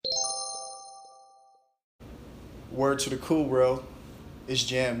Word to the cool world. It's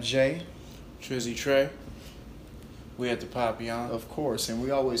Jam J, Trizzy Trey. We at the Papillon. of course, and we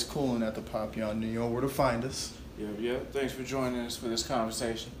always cooling at the Papillon. You know where to find us. Yep. Thanks for joining us for this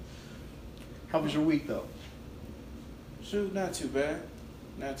conversation. How was your week though? Shoot, not too bad.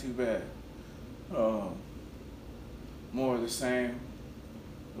 Not too bad. More of the same.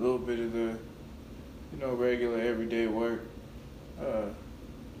 A little bit of the, regular everyday work.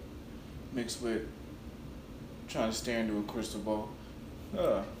 Mixed with trying to stare into a crystal ball.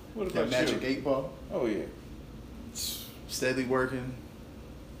 What about That magic you? 8 ball. Oh yeah. Steadily working.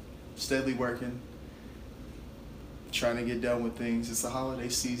 Trying to get done with things. It's the holiday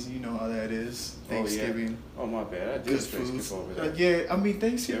season. You know how that is. Thanksgiving. Oh my bad. I did Good space food. skip over that. Yeah, I mean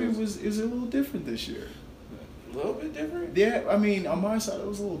Thanksgiving is a little different this year. A little bit different? Yeah, I mean on my side it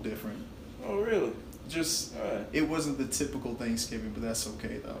was a little different. Oh really? Just Alright. it wasn't the typical Thanksgiving, but that's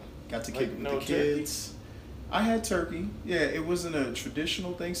okay though. Got to kick Like it with no the kids. I had turkey. Yeah, it wasn't a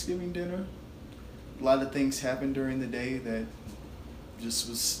traditional Thanksgiving dinner. A lot of things happened during the day that just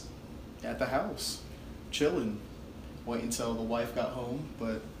was at the house, chilling, waiting until the wife got home.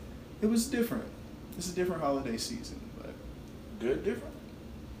 But it was different. It's a different holiday season, but Good different?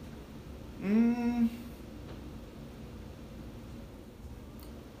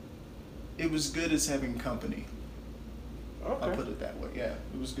 it was good as having company. Okay. I'll put it that way. Yeah,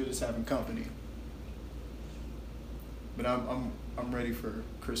 it was good as having company. But I'm ready for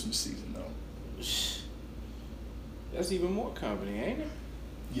Christmas season though. That's even more company, ain't it?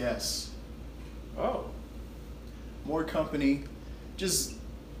 Yes, Oh. more company, just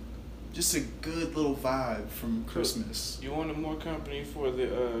a good little vibe from Christmas. You wanted more company for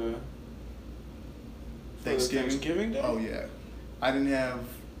the Thanksgiving? Thanksgiving Day? Oh yeah, I didn't have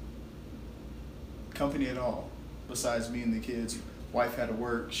company at all besides me and the kids. Wife had to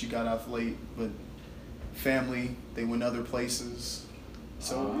work; she got off late, but family they went other places.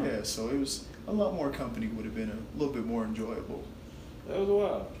 So yeah, so it was a lot more company. Would have been a little bit more enjoyable. That was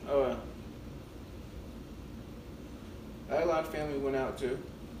wild. I had a lot of family went out too.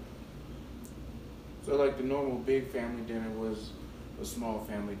 So like the normal big family dinner was a small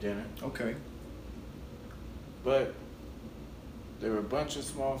family dinner. Okay. But there were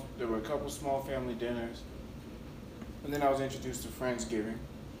a couple small family dinners. And then I was introduced to Friendsgiving.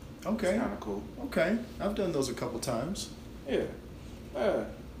 Okay. It's kinda cool. Okay. I've done those a couple times. Yeah.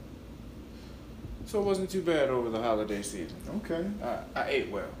 So it wasn't too bad over the holiday season. Okay. I ate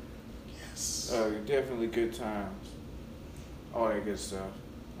well. Yes. Definitely good times. All that good stuff.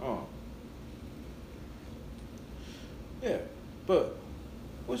 Oh. Yeah. But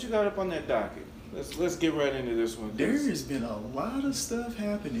what you got up on that docket? Let's get right into this one. There has been a lot of stuff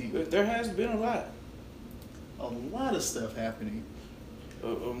happening. There has been a lot. A lot of stuff happening.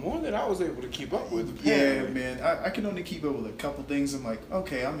 More than I was able to keep up with. Yeah, apparently. man. I can only keep up with a couple things. I'm like,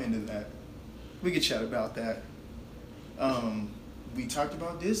 okay, I'm into that. We could chat about that. We talked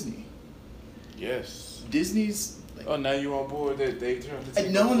about Disney. Yes. Disney's. Like, Oh, now you on board that they turned to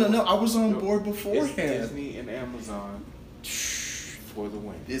take no. over? I was on No, board It's beforehand. Disney and Amazon for the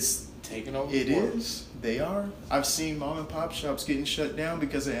win. It's Taking over It the world. is. They are. I've seen mom and pop shops getting shut down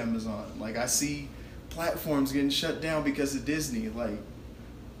because of Amazon. Like I see platforms getting shut down because of Disney. Like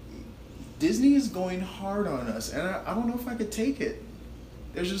Disney is going hard on us, and I don't know if I could take it.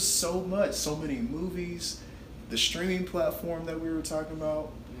 There's just so much, so many movies, the streaming platform that we were talking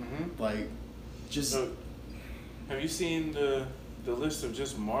about. Mm-hmm. Like, just So, have you seen the list of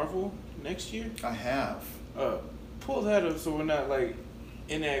just Marvel next year? I have. Pull that up so we're not like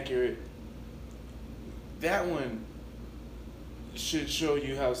inaccurate. That one should show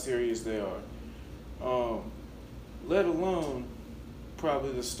you how serious they are. Let alone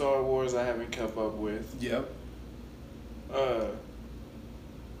probably the Star Wars I haven't kept up with. Yep.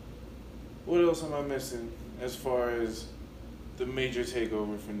 What else am I missing as far as the major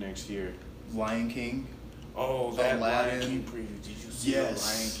takeover for next year? Lion King. Oh, that Aladdin. Lion King preview. Did you see Yes.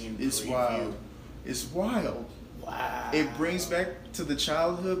 the Lion King It's preview? wild. It's wild. Wow. It brings back to the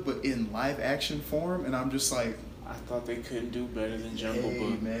childhood, but in live action form, and I'm just like, I thought they couldn't do better than Jungle hey,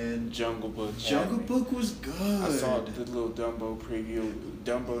 Book. man. Jungle Book. had Jungle me. Book was good. I saw the little Dumbo preview.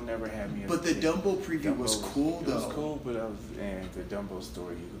 Dumbo never had me. as But a the kid. Dumbo preview was cool, It though. was cool, but the Dumbo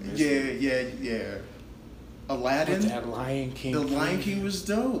story. You missed Yeah, it. yeah. But Aladdin. that Lion King. The Lion preview- King was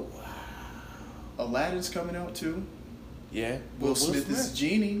dope. Aladdin's coming out too. Yeah. Will Smith is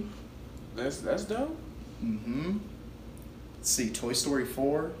Genie. That's dope. Mm-hmm. Let's see, Toy Story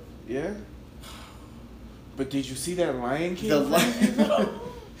 4. Yeah. But did you see that Lion King? The preview?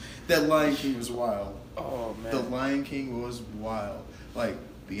 That Lion King was wild. Oh man. The Lion King was wild. Like,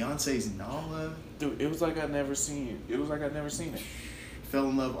 Beyonce's Nala. Dude, it was like I'd never seen it. It was like I'd never seen it. Fell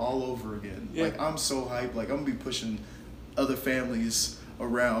in love all over again. Yeah. Like, I'm so hyped. Like, I'm gonna be pushing other families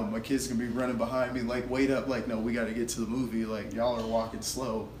around. My kids gonna be running behind me. Like, wait up. Like, no, we got to get to the movie. Like, y'all are walking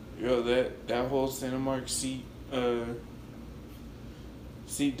slow. Yo, that whole Cinemark seat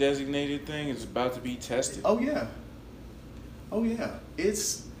designated thing is about to be tested. Oh yeah. Oh yeah.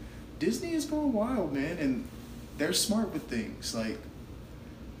 It's Disney is going wild, man, and they're smart with things. Like,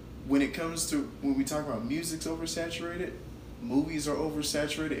 when it comes to when we talk about music's oversaturated, movies are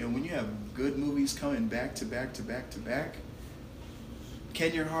oversaturated, and when you have good movies coming back to back to back to back,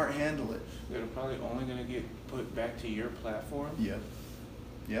 can your heart handle it? They're probably only gonna get put back to your platform. Yep.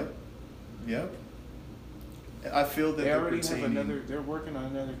 I feel that they already have pertaining. another. They're working on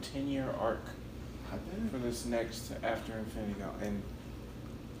another 10-year arc I bet. for this next after Infinity Gauntlet. And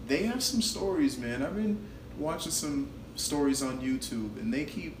They have some stories, man. I've been watching some stories on YouTube, and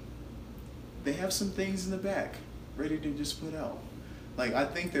they have some things in the back ready to just put out. Like, I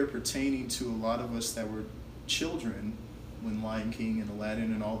think they're pertaining to a lot of us that were children when Lion King and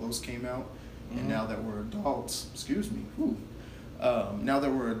Aladdin and all those came out, and now that we're adults, now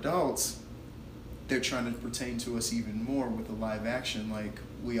that we're adults, they're trying to pertain to us even more with the live action, like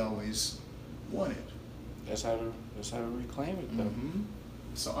we always wanted. that's how to reclaim it, though. Mm-hmm.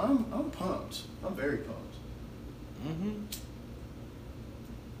 So I'm pumped. I'm very pumped. Mm-hmm.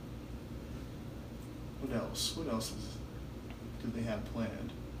 What else? Do they have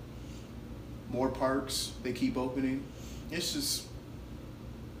planned? More parks. They keep opening. It's just,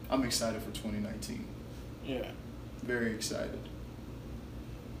 I'm excited for 2019. Yeah. Very excited.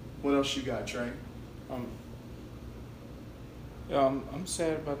 What else you got, Trey? I'm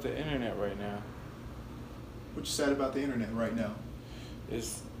sad about the internet right now. What you sad about the internet right now?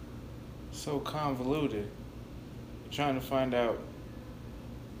 It's so convoluted. Trying to find out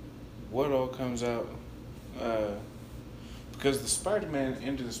what all comes out. Because the Spider-Man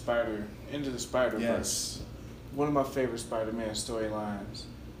Into the Spider-Verse, Yes. one of my favorite Spider-Man storylines.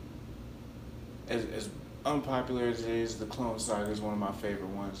 As unpopular as it is, the Clone Saga is one of my favorite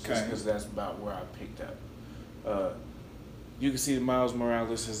ones, just because that's about where I picked up. You can see that Miles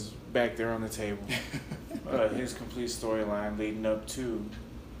Morales is back there on the table. His complete storyline leading up to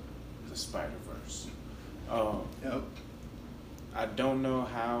the Spider-Verse. Yep. I don't know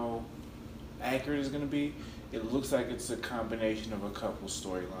how accurate it's going to be. It looks like it's a combination of a couple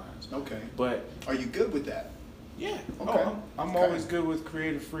storylines. Okay. But are you good with that? yeah. Okay. I'm always good with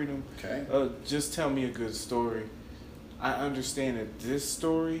creative freedom. Okay. Just tell me a good story. I understand that this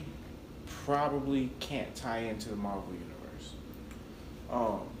story probably can't tie into the Marvel universe.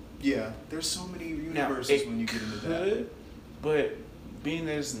 Yeah, there's so many universes when you get into that. But being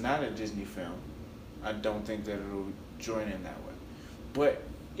that it's not a Disney film, I don't think that it'll join in that way. But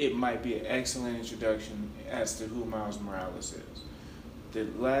it might be an excellent introduction as to who Miles Morales is. The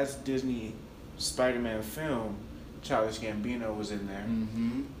last Disney Spider-Man film, Childish Gambino was in there.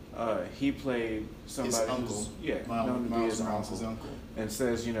 Mm-hmm. He played somebody His uncle. who's known to be his uncle, and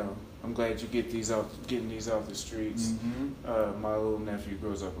says, I'm glad you getting these off the streets. Mm-hmm. My little nephew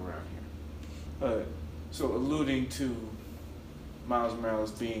grows up around here. So alluding to Miles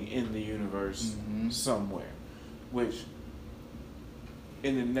Morales being in the universe somewhere, which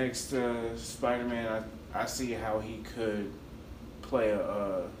in the next Spider-Man, I see how he could play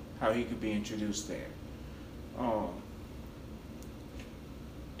how he could be introduced there.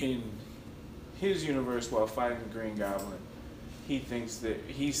 In his universe, while fighting the Green Goblin, he thinks that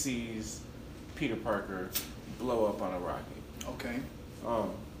he sees Peter Parker blow up on a rocket. Okay.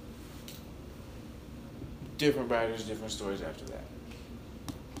 Different writers, different stories after that.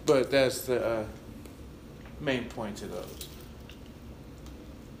 But that's the main point to those.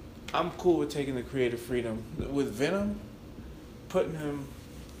 I'm cool with taking the creative freedom. With Venom, putting him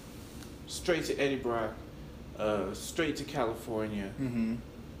straight to Eddie Brock, straight to California,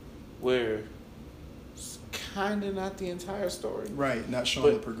 where it's kind of not the entire story. Right, not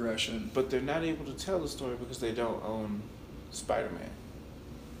showing the progression. But they're not able to tell the story because they don't own Spider-Man.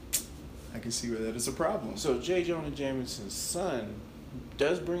 I can see where that is a problem. So J. Jonah Jameson's son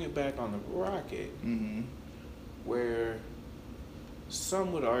does bring it back on the rocket, where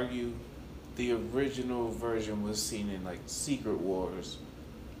some would argue the original version was seen in like Secret Wars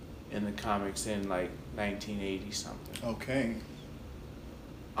in the comics in like 1980 something. Okay.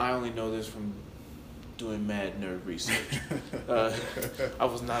 I only know this from doing mad nerd research. I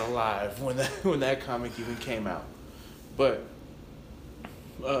was not alive when that comic even came out, but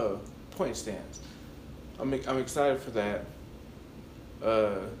point stands. I'm excited for that.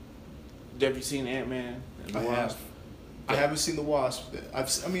 Have you seen Ant-Man and the Wasp? I haven't seen the Wasp. I've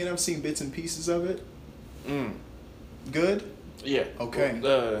seen bits and pieces of it. Mm. Good. Yeah. Okay.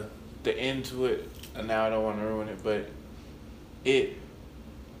 Well, the end to it. And now I don't want to ruin it, but it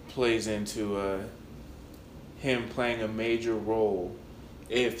plays into him playing a major role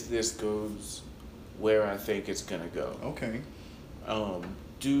if this goes where I think it's gonna go. Okay.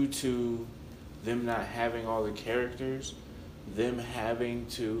 Due to them not having all the characters, them having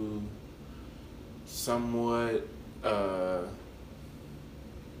to somewhat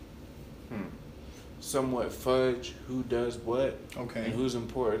somewhat fudge who does what, Okay. and who's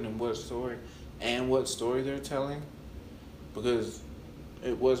important in what story, and what story they're telling, because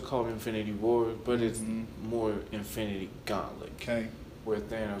it was called Infinity War, but it's more Infinity Gauntlet. Okay. Where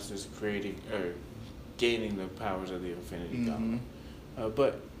Thanos is creating or gaining the powers of the Infinity Gauntlet.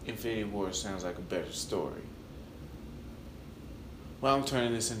 But Infinity War sounds like a better story. Well, I'm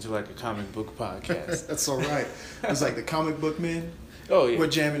turning this into like a comic book podcast. That's all right. It's like the comic book men. Oh yeah, we're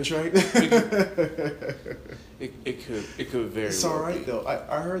jamming right. It could very. It's well all right be. though.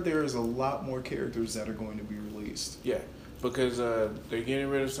 I heard there is a lot more characters that are going to be released. Yeah, because they're getting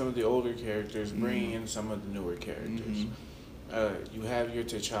rid of some of the older characters, bringing in some of the newer characters. You have your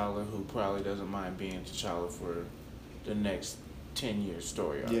T'Challa, who probably doesn't mind being T'Challa for the next 10-year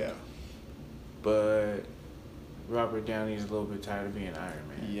story arc. Yeah. But Robert Downey's a little bit tired of being Iron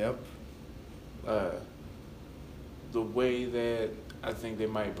Man. Yep. The way that I think they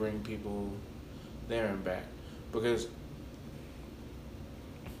might bring people there and back, because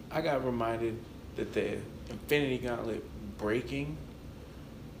I got reminded that the Infinity Gauntlet breaking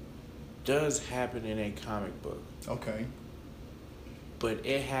does happen in a comic book. Okay. But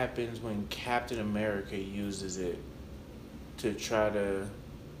it happens when Captain America uses it to try to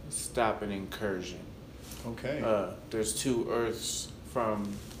stop an incursion. Okay. There's two Earths from,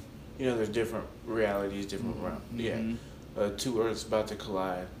 there's different realities, different realms. Yeah. Two Earths about to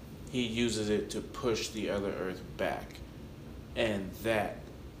collide. He uses it to push the other Earth back. And that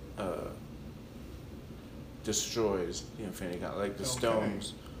destroys the Infinity Gauntlet. Like the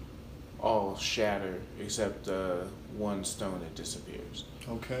stones all shatter except one stone that disappears.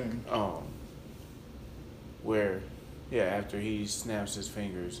 Okay. Where, after he snaps his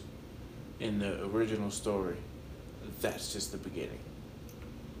fingers in the original story, that's just the beginning.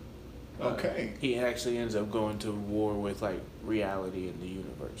 Okay. He actually ends up going to war with like reality in the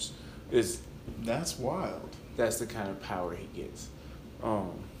universe. That's wild. That's the kind of power he gets.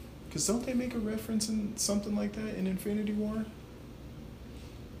 Because don't they make a reference in something like that in Infinity War?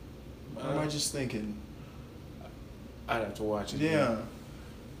 Or am I just thinking? I'd have to watch it. Yeah.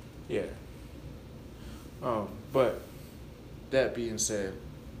 Yeah. But that being said,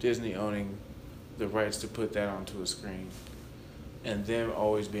 Disney owning the rights to put that onto a screen, and them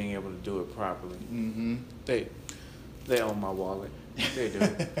always being able to do it properly. They own my wallet. They do.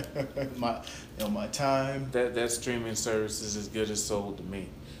 my time. That streaming service is as good as sold to me.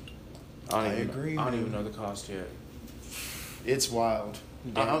 I agree. I don't even know the cost yet. It's wild.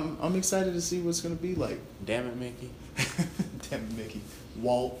 I'm excited to see what's gonna be like. Damn it, Mickey. Damn it, Mickey.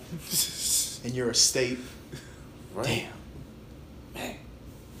 Walt. In your estate. Right. Damn.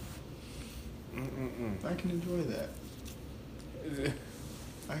 Man. I can enjoy that.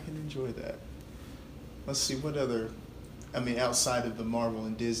 I can enjoy that. Let's see what other. Outside of the Marvel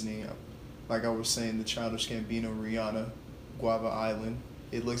and Disney, like I was saying, the Childish Gambino, Rihanna, Guava Island.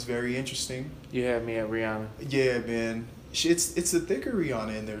 It looks very interesting. You had me at Rihanna. Yeah, man. It's a thicker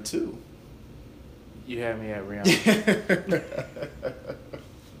Rihanna in there too. You had me at Rihanna.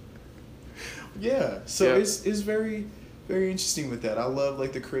 Yeah. So it's very, very interesting with that. I love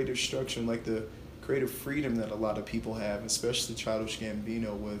like the creative structure and like the creative freedom that a lot of people have, especially Childish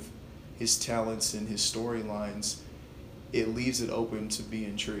Gambino with his talents and his storylines. It leaves it open to be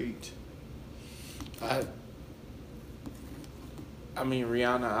intrigued.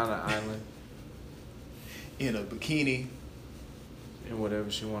 Rihanna on an island. In a bikini. And whatever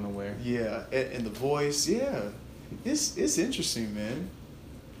she want to wear. Yeah, and the voice, yeah. It's interesting, man.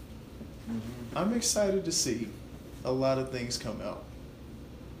 I'm excited to see a lot of things come out.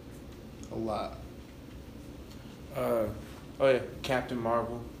 A lot. Captain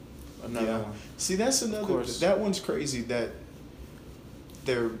Marvel. Another one. See, that's another. That one's crazy that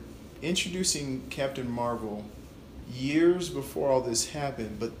they're introducing Captain Marvel years before all this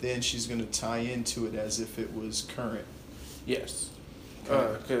happened, but then she's going to tie into it as if it was current. Yes.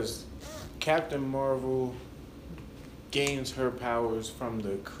 Because Captain Marvel gains her powers from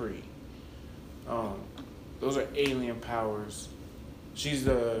the Kree. Those are alien powers. She's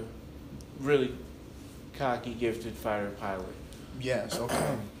the really cocky, gifted fighter pilot. Yes,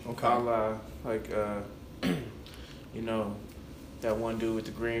 okay. A la, you know, that one dude with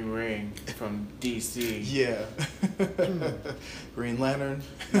the green ring from DC. Yeah. Green Lantern.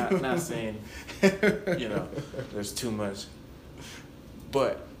 Not saying, you know, there's too much.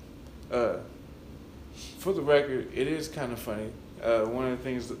 But, for the record, it is kind of funny. One of the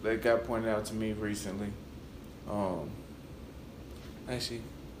things that got pointed out to me recently, actually,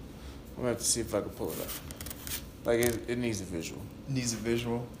 I'm going to have to see if I can pull it up. Like, it needs a visual. Needs a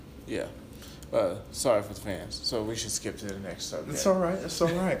visual? Yeah. Sorry for the fans. So we should skip to the next subject. It's all right. It's all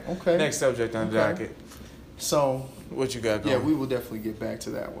right. Okay. Next subject on the docket. So, what you got going? Yeah, we will definitely get back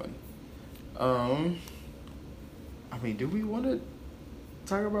to that one. I mean, do we want to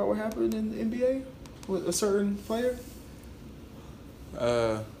talk about what happened in the NBA with a certain player?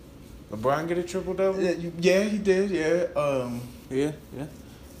 LeBron get a triple-double? Yeah, he did. Yeah. Yeah.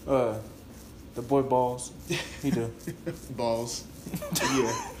 The boy balls. He do. Balls.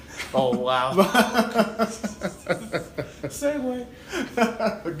 Yeah. Oh, wow. Segue.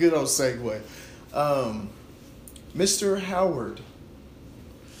 A good old segue. Mr. Howard.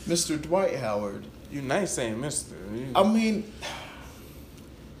 Mr. Dwight Howard. You nice saying Mr. I mean,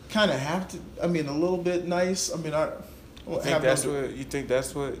 kind of have to. I mean, a little bit nice. I mean, you think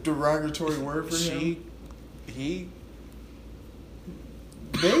that's what derogatory word for him? He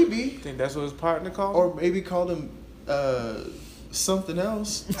maybe. Think that's what his partner called him? Or maybe called him something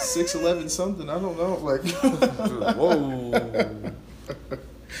else. 6'11" something. I don't know. Like whoa.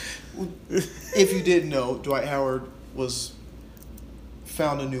 If you didn't know, Dwight Howard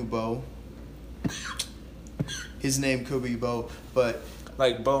found a new beau. His name could be Bo, but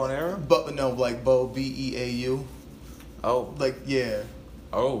like bow and arrow? But no, like Bo, Beau. Oh. Like, yeah.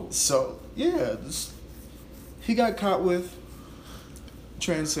 Oh. So, yeah. He got caught with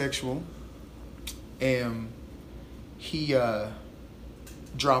transsexual. And he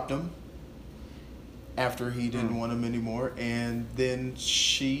dropped him after he didn't want him anymore. And then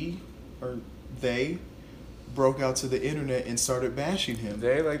they broke out to the internet and started bashing him.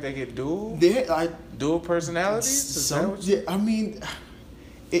 They get dual? Dual personalities? I mean,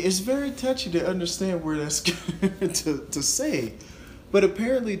 it's very touchy to understand where that's to say. But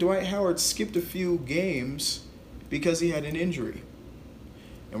apparently Dwight Howard skipped a few games because he had an injury.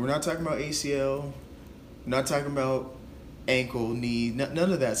 And we're not talking about ACL, we're not talking about ankle, knee, none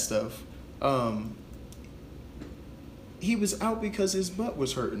of that stuff. He was out because his butt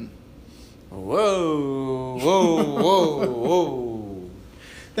was hurting. Whoa.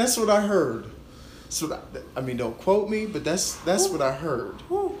 That's what I heard. So I mean, don't quote me, but that's what I heard.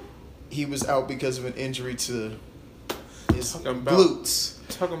 He was out because of an injury to his glutes.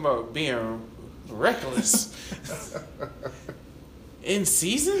 Talking about being reckless. In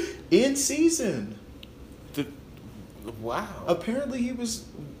season? In season. Wow. Apparently he was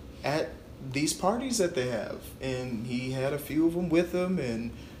at these parties that they have, and he had a few of them with him,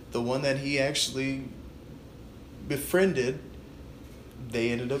 and the one that he actually befriended, they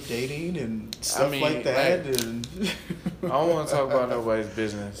ended up dating and stuff like that. And I don't want to talk about nobody's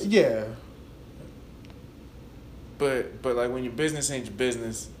business. Yeah. But like when your business ain't your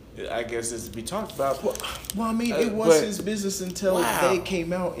business, I guess it's to be talked about. Well, I mean, it was his business until they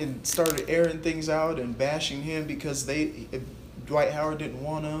came out and started airing things out and bashing him because Dwight Howard didn't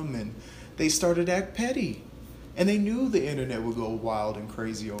want him, and they started to act petty. And they knew the internet would go wild and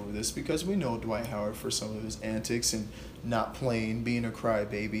crazy over this because we know Dwight Howard for some of his antics and not playing, being a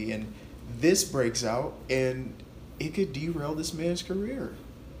crybaby. And this breaks out, and it could derail this man's career.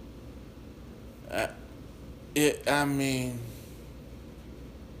 I mean...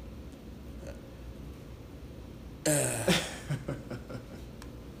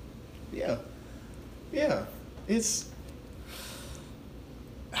 Yeah. It's...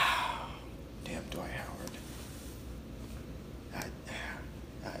 Damn Dwight Howard.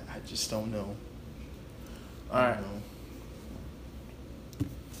 I just don't know. All right.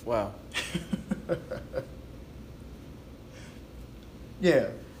 Wow. Yeah.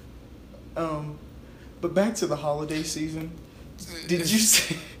 But back to the holiday season. Did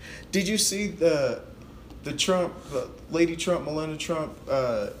you see the Trump, Lady Trump, Melania Trump,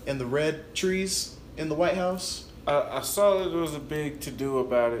 and the red trees in the White House? I saw that there was a big to-do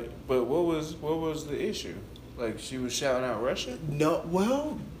about it, but what was the issue? Like, she was shouting out Russia? No,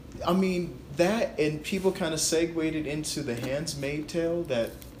 well, I mean, that, and people kind of segued it into The Handmaid's Tale, that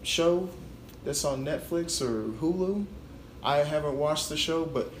show that's on Netflix or Hulu. I haven't watched the show,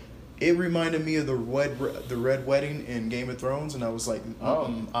 but it reminded me of the Red Wedding in Game of Thrones, and I was like,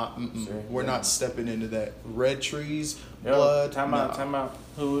 we're not stepping into that. Red trees, blood. Time out.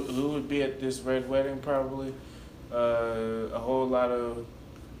 Who would be at this Red Wedding? Probably a whole lot of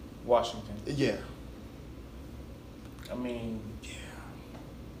Washington. Yeah. I mean, Yeah.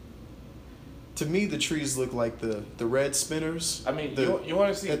 To me, the trees look like the red spinners. I mean, the, you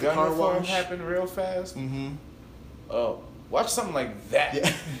want to see at the gun car reform wash. happen real fast? Mm-hmm. Watch something like that.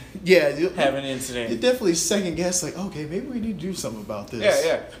 Yeah. Yeah. Have an incident. You definitely second guess, like, okay, maybe we need to do something about this.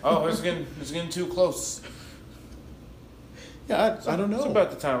 Yeah. Oh, it's getting too close. Yeah, I don't know. It's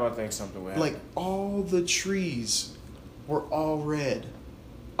about the time I think something will happen. Like, all the trees were all red.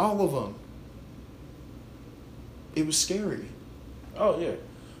 All of them. It was scary. Oh, yeah.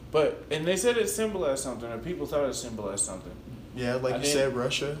 And they said it symbolized something, or people thought it symbolized something. Yeah, like you said,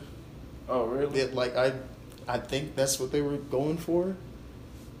 Russia. Oh, really? I think that's what they were going for.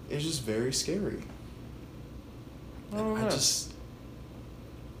 It's just very scary. I don't know.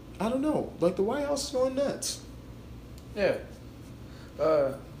 I don't know. Like, the White House is going nuts. Yeah.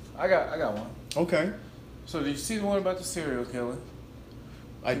 I got one. Okay. So did you see the one about the serial killer?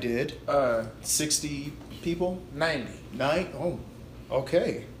 I did. 60 people? 90. 9? Oh,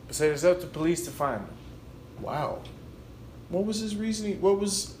 okay. So it's up to police to find him. Wow. What was his reasoning? Who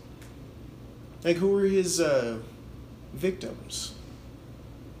were his victims?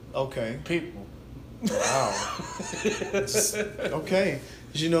 Okay. People. Wow. Okay.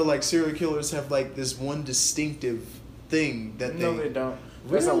 Because like serial killers have like this one distinctive thing that No, they don't.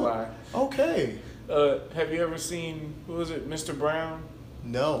 That's a lie. Okay. Have you ever seen, who was it, Mr. Brown?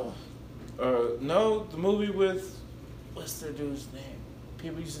 No. No, the movie with, what's the dude's name?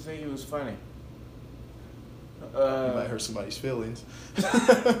 People used to think he was funny. You might hurt somebody's feelings.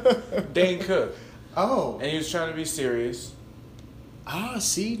 Dane Cook. Oh. And he was trying to be serious.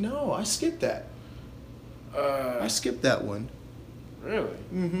 See, no, I skipped that. I skipped that one. Really?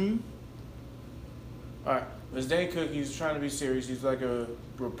 Mm-hmm. Alright. It's Dane Cook. He was trying to be serious. He's like a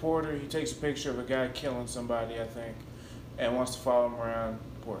reporter. He takes a picture of a guy killing somebody, I think, and wants to follow him around.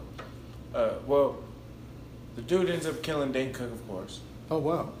 Well, the dude ends up killing Dane Cook, of course. Oh,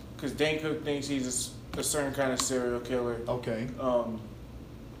 wow. Because Dane Cook thinks he's a certain kind of serial killer. Okay.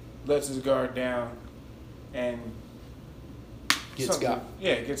 Lets his guard down and Gets got.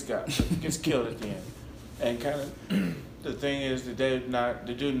 Yeah, gets got. Gets killed at the end. And kind of the thing is, the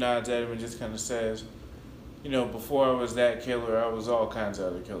dude nods at him and just kind of says, before I was that killer, I was all kinds of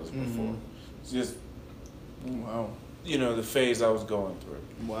other killers before. Mm-hmm. It's just, wow. The phase I was going through.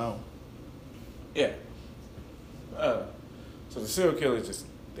 Wow. Yeah. So the serial killers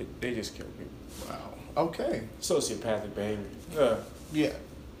they just kill people. Wow. Okay. Sociopathic behavior. Yeah.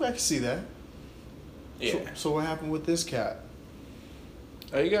 I can see that. Yeah. So what happened with this cat?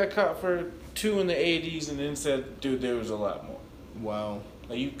 He got caught for 2 in the 80s and then said, dude, there was a lot more. Wow.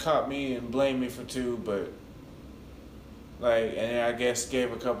 Like, you caught me and blamed me for 2, but, and I guess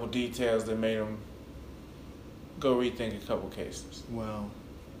gave a couple details that made him go rethink a couple cases. Wow.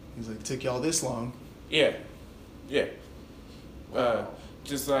 He's like, took y'all this long? Yeah. Yeah. Wow.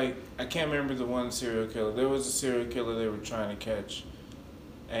 Just like, I can't remember the one serial killer. There was a serial killer they were trying to catch,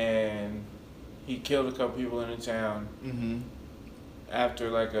 and he killed a couple people in the town. Mm-hmm. After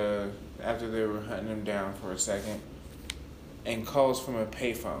they were hunting him down for a second, and calls from a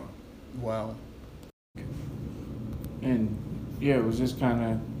payphone. Wow. And yeah, it was just kind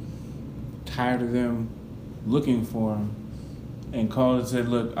of tired of them looking for him, and called and said,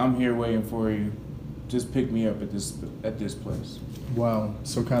 "Look, I'm here waiting for you. Just pick me up at this place." Wow.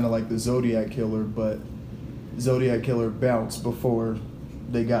 So kind of like the Zodiac Killer, but Zodiac Killer bounced before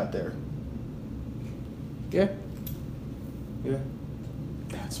they got there. Yeah. Yeah.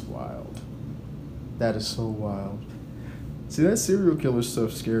 That's wild. That is so wild. See, that serial killer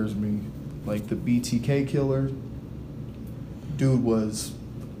stuff scares me. Like the BTK killer, dude was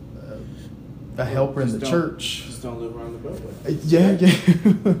a helper in the church. Just don't live around the beltway. Yeah.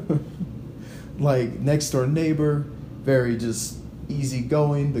 Like next door neighbor, very just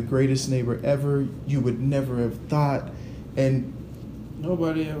easygoing, the greatest neighbor ever. You would never have thought, and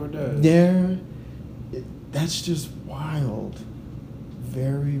nobody ever does. Yeah, that's just wild.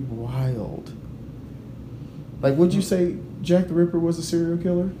 Very wild. Like, would you say Jack the Ripper was a serial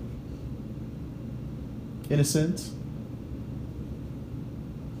killer? In a sense?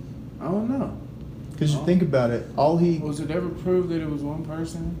 I don't know. Because you think about it, Was it ever proved that it was one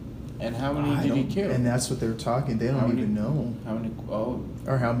person? And how many did he kill? And that's what they're talking. They don't even know. How many? Oh.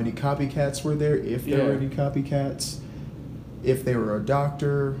 Or how many copycats were there, if there were any copycats. If they were a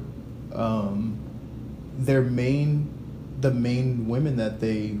doctor. The main women that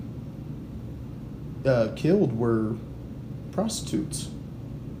they killed were prostitutes.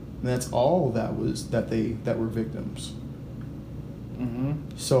 And that's all that were victims.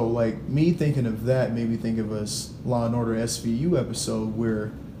 Mm-hmm. So like me thinking of that made me think of a Law and Order SVU episode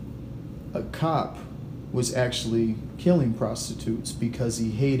where a cop was actually killing prostitutes because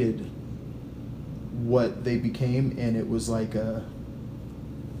he hated what they became, and it was like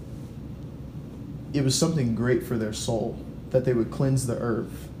it was something great for their soul, that they would cleanse the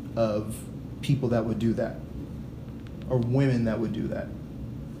earth of people that would do that, or women that would do that.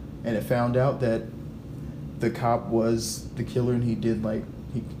 And it found out that the cop was the killer, and he did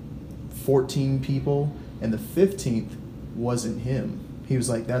 14 people, and the 15th wasn't him. He was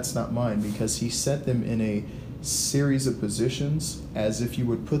like, that's not mine, because he set them in a series of positions as if you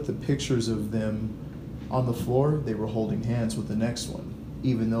would put the pictures of them on the floor, they were holding hands with the next one,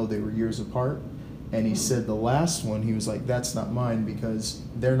 even though they were years apart. And he said the last one, he was like, that's not mine because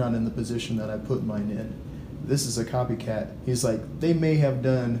they're not in the position that I put mine in. This is a copycat. He's like, they may have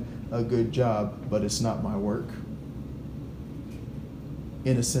done a good job, but it's not my work.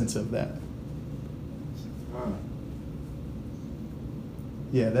 In a sense of that.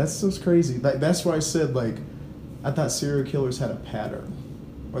 Yeah, that's just crazy. That's why I said, I thought serial killers had a pattern,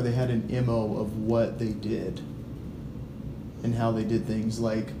 or they had an MO of what they did and how they did things,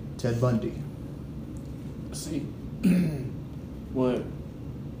 like Ted Bundy. See, what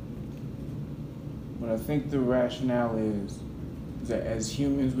I think the rationale is that as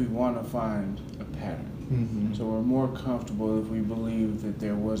humans we want to find a pattern. Mm-hmm. So we're more comfortable if we believe that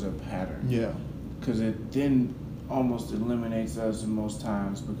there was a pattern. Yeah. Because it then almost eliminates us most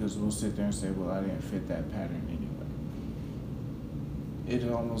times, because we'll sit there and say, well, I didn't fit that pattern anyway. It's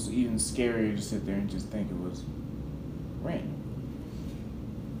almost even scarier to sit there and just think it was random.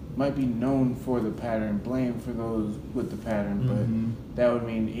 Might be known for the pattern, blamed for those with the pattern, Mm-hmm. but that would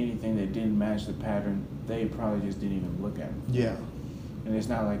mean anything that didn't match the pattern, they probably just didn't even look at it. Yeah. And it's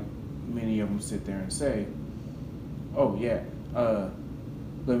not like many of them sit there and say, oh yeah,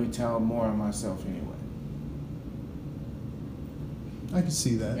 let me tell more of myself anyway. I can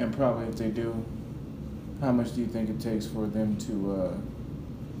see that. And probably if they do, how much do you think it takes for them to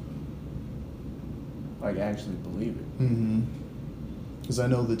actually believe it? Mm-hmm. Because I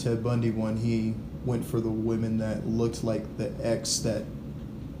know the Ted Bundy one, he went for the women that looked like the ex that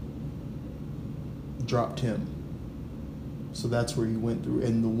dropped him. So that's where he went through.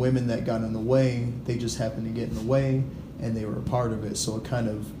 And the women that got in the way, they just happened to get in the way, and they were a part of it. So it kind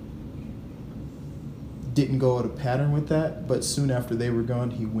of didn't go out of pattern with that, but soon after they were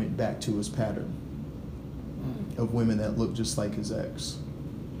gone, he went back to his pattern of women that looked just like his ex,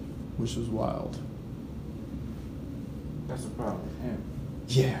 which was wild. That's the problem with him.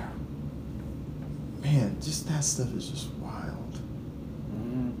 Yeah. Man, just that stuff is just wild.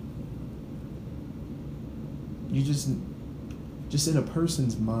 Mm-hmm. You just in a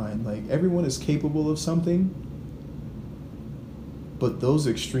person's mind, everyone is capable of something, but those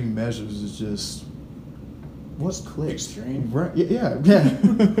extreme measures is just what's clicks. Extreme? Right? Yeah.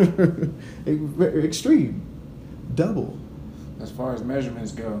 Extreme. Double. As far as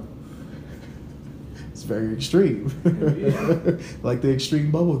measurements go, it's very extreme. Yeah. Like the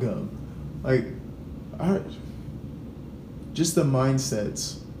extreme bubble gum. Just the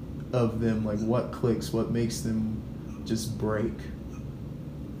mindsets of them, what clicks, what makes them just break.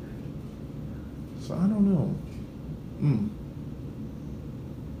 So I don't know.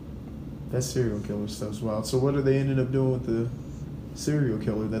 That serial killer stuff's wild. So what are they ended up doing with the serial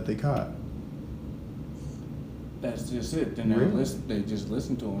killer that they caught? that's just it. Then Really? they just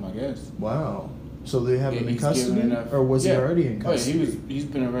listen to him, I guess. Wow. So they have him in he's given custody? enough- Or was he Yeah. already in custody? Oh, yeah, he's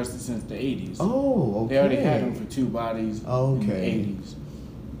been arrested since the 80s. Oh, okay. They already had him for 2 bodies in the Okay. 80s.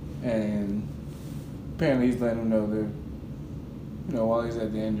 And apparently he's letting them know that, while he's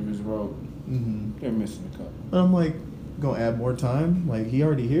at the end of his rope, Mm-hmm. they're missing a couple. And I'm gonna add more time? He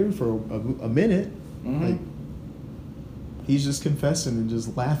already here for a minute. Mm-hmm. He's just confessing and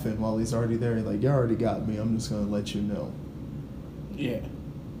just laughing while he's already there. You already got me. I'm just gonna let you know. Yeah.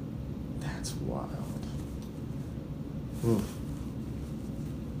 That's wild. Oof.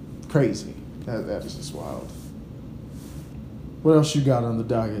 Crazy. That is just wild. What else you got on the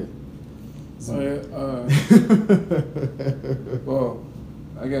docket? Well,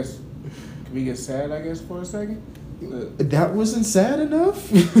 I guess, can we get sad, for a second? That wasn't sad enough?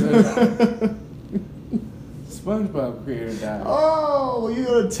 SpongeBob creator died. Oh, you're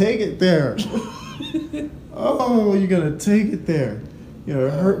gonna take it there. Oh, you're gonna take it there. It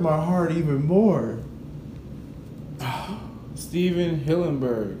hurt my heart even more. Steven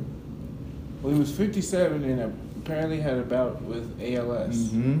Hillenberg. Well, he was 57 and apparently had a bout with ALS.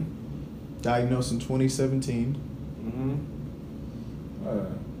 Mm-hmm. Diagnosed in 2017. Mm-hmm.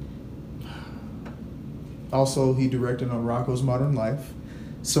 Also, he directed on Rocko's Modern Life.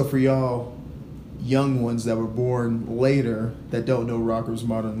 So for y'all young ones that were born later that don't know Rocko's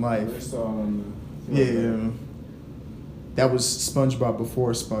Modern They Life, saw him on Yeah. That was SpongeBob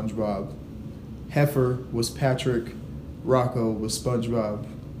before SpongeBob. Heifer was Patrick. Rocco was SpongeBob.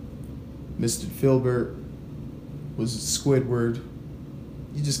 Mr. Filbert was Squidward.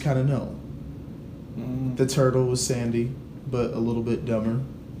 You just kind of know. The turtle was Sandy, but a little bit dumber.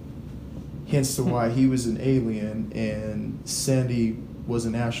 Hence to why he was an alien and Sandy was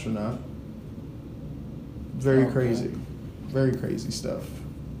an astronaut. Very crazy. Very crazy stuff.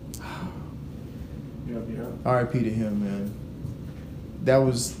 Yep. R.I.P. to him, man.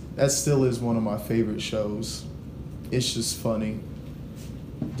 That still is one of my favorite shows. It's just funny.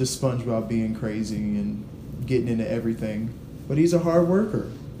 Just SpongeBob being crazy and getting into everything. But he's a hard worker.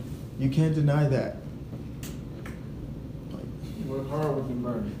 You can't deny that. He worked hard with the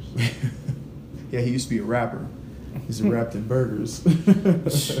burgers. Yeah, he used to be a rapper. He's wrapped in burgers. For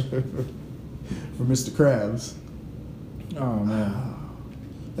Mr. Krabs. Oh, man.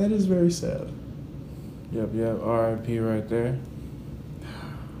 That is very sad. Yep. R.I.P. right there.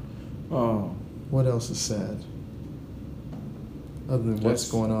 Oh. What else is sad? Other than what's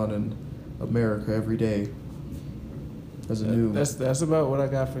going on in America every day. As a new... That's about what I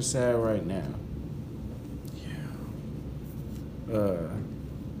got for sad right now. Yeah.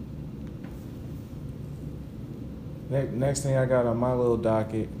 Next thing I got on my little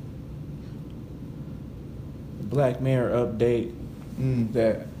docket, Black Mirror update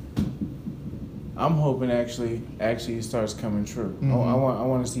that I'm hoping actually starts coming true. Mm-hmm. I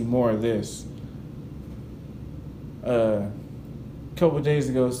want to see more of this. A couple of days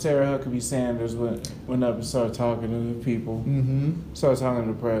ago, Sarah Huckabee Sanders went up and started talking to the people, started talking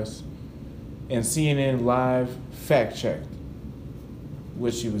to the press, and CNN Live fact checked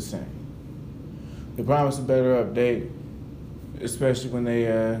what she was saying. They promised a better update, especially when they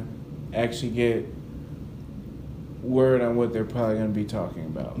actually get word on what they're probably going to be talking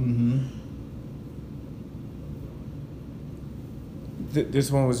about.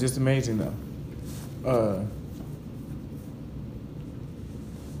 This one was just amazing, though.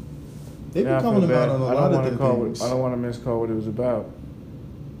 They've been calling him out on a lot of things. I don't want to miscall what it was about.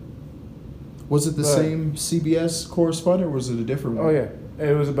 Was it the same CBS correspondent, or was it a different one? Oh, yeah.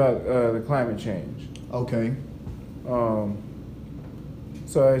 It was about the climate change. Okay. So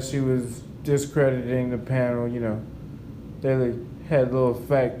as she was discrediting the panel, they had little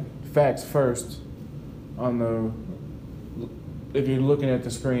facts first on if you're looking at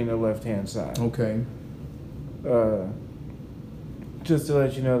the screen, the left-hand side. Okay. Just to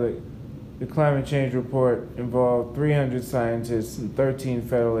let you know that the climate change report involved 300 scientists and 13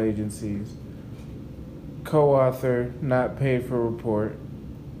 federal agencies. Co-author, not paid for report.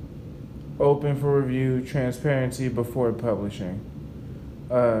 Open for review, transparency before publishing.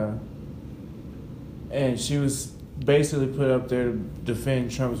 And she was basically put up there to defend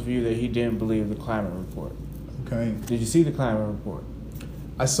Trump's view that he didn't believe the climate report. Okay. Did you see the climate report?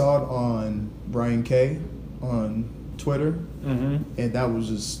 I saw it on Brian K. on Twitter, and that was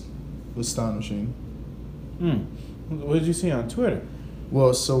just astonishing. What did you see on Twitter?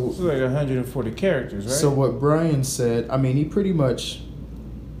 Well, so... It's like 140 characters, right? So what Brian said, I mean, he pretty much...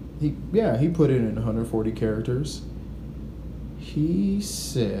 He put it in 140 characters. He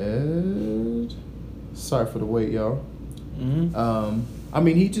said... Sorry for the wait, y'all. I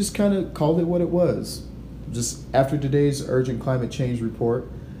mean, he just kind of called it what it was. Just after today's urgent climate change report,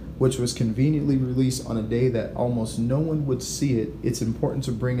 which was conveniently released on a day that almost no one would see it, it's important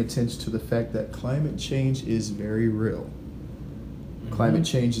to bring attention to the fact that climate change is very real. Climate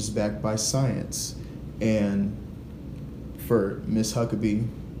change is backed by science. And for Miss Huckabee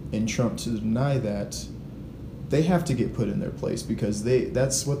and Trump to deny that, they have to get put in their place because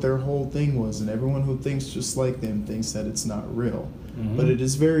that's what their whole thing was. And everyone who thinks just like them thinks that it's not real. But it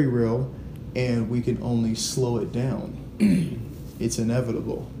is very real, and we can only slow it down. It's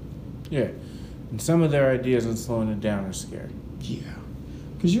inevitable. Yeah. And some of their ideas on slowing it down are scary. Yeah.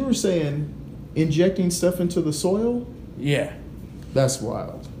 Because you were saying injecting stuff into the soil? Yeah. That's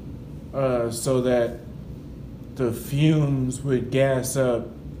wild. So that the fumes would gas up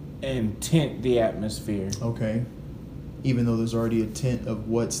and tint the atmosphere. Okay. Even though there's already a tint of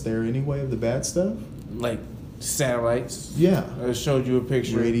what's there anyway, of the bad stuff? Like satellites. Yeah. I showed you a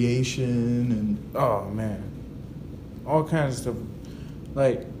picture. Radiation and... Oh, man. All kinds of stuff.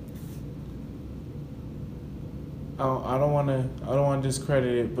 Like, I don't want to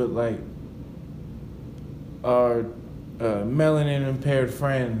discredit it, but like our melanin impaired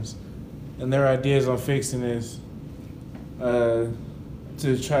friends and their ideas on fixing this to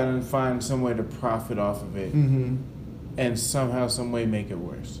try to find some way to profit off of it and somehow, some way make it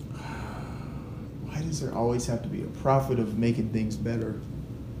worse. Why does there always have to be a profit of making things better?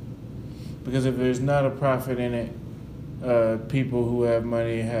 Because if there's not a profit in it, people who have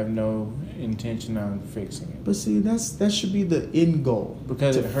money have no intention on fixing it. But see, that should be the end goal.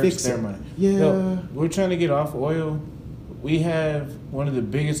 Because it hurts their money. Yeah. Yo, we're trying to get off oil. We have one of the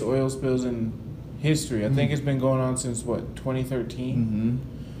biggest oil spills in history. I think it's been going on since, 2013? Mm-hmm.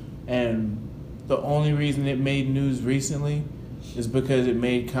 And the only reason it made news recently is because it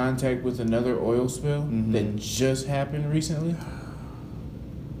made contact with another oil spill that just happened recently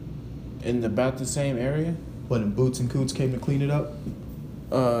in about the same area. When Boots and Coots came to clean it up?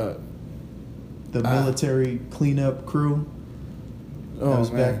 The military cleanup crew that was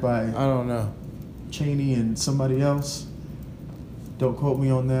backed by I don't know. Cheney and somebody else. Don't quote me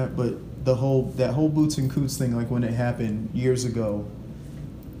on that, but that whole Boots and Coots thing, like when it happened years ago,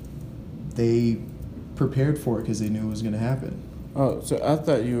 they prepared for it because they knew it was going to happen. Oh, so I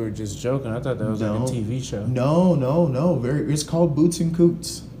thought you were just joking. I thought that was like a TV show. No. It's called Boots and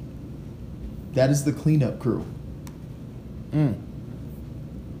Coots. That is the cleanup crew.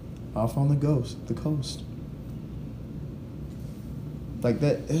 Off on the coast. Like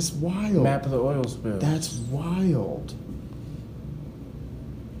that, it's wild. Map of the oil spill. That's wild.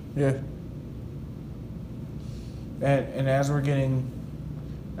 Yeah. And as we're trying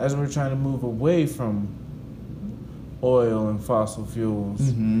to move away from oil and fossil fuels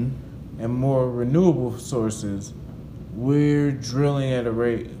and more renewable sources, we're drilling at a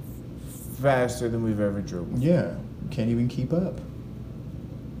rate faster than we've ever drilled. Yeah, can't even keep up.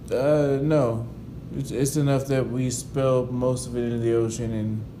 No. It's enough that we spill most of it into the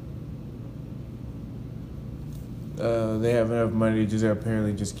ocean, and they have enough money to just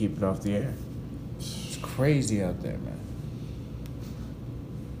apparently just keep it off the air. It's crazy out there, man.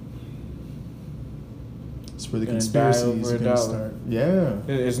 It's where the conspiracies are going to start. Yeah.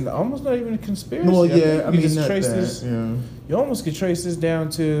 It's almost not even a conspiracy. Well, yeah, I mean, just not trace that, this. yeah. You almost could trace this down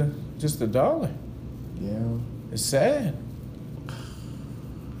to just $1. Yeah. It's sad.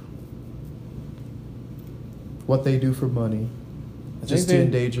 What they do for money, just to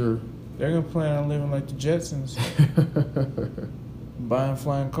endanger. They're gonna plan on living like the Jetsons, buying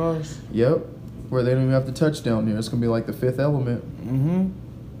flying cars. Yep, where they don't even have to touch down here. It's gonna be like the Fifth Element.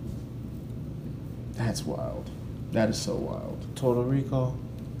 That's wild. That is so wild. Total Recall.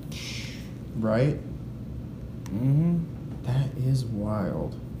 Right. That is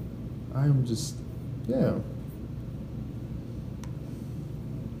wild. I'm just, yeah.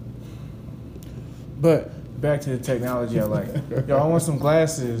 But back to the technology I like. Yo, I want some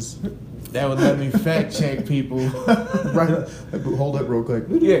glasses that would let me fact check people. Right. Hold up real quick.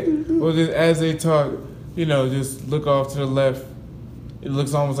 Yeah. Well, just as they talk, just look off to the left. It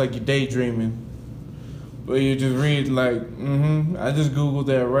looks almost like you're daydreaming. But you just read like, I just Googled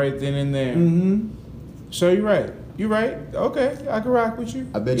that right then and there. So you're right. You're right. Okay, I can rock with you.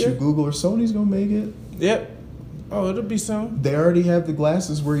 I bet you Google or Sony's gonna make it. Yep. Oh, it'll be soon. They already have the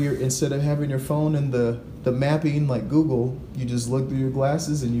glasses where you're, instead of having your phone and the mapping like Google, you just look through your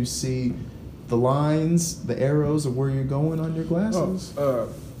glasses and you see the lines, the arrows of where you're going on your glasses.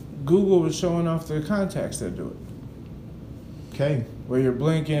 Google was showing off the contacts that do it. Okay. Where you're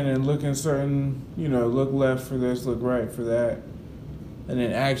blinking and looking certain, look left for this, look right for that. And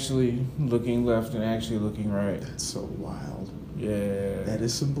then actually looking left and actually looking right. That's so wild. Yeah. That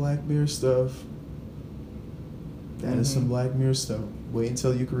is some Black Mirror stuff. That is some Black Mirror stuff. Wait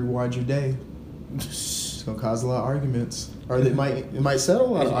until you can rewind your day. It's gonna cause a lot of arguments, or it might settle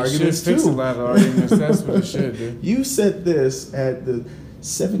a lot of arguments too. Fix a lot of arguments. That's what it should do. You said this at the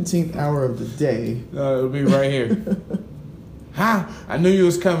 17th hour of the day. No, it'll be right here. Ha! I knew you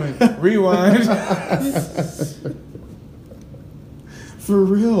was coming. Rewind. For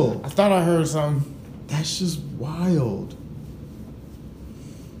real. I thought I heard something. That's just wild.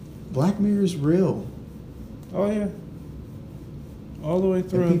 Black Mirror is real. Oh yeah. All the way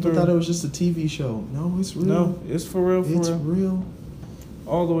through. And people thought it was just a TV show. No, it's real. No, it's for real. It's real.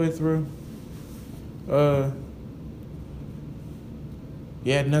 All the way through.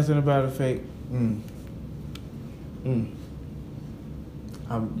 Yeah, nothing about it fake.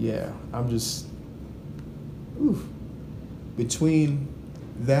 I'm just. Oof. Between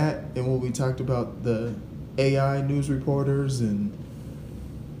that and what we talked about, the AI news reporters, and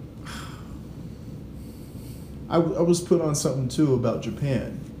I was put on something too about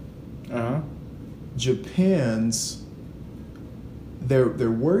Japan. Japan's, they're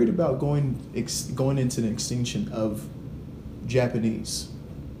worried about going into an extinction of Japanese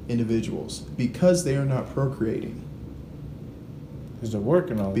individuals because they are not procreating. Because they're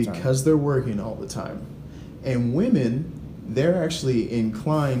working all the time. Because they're working all the time. And women, they're actually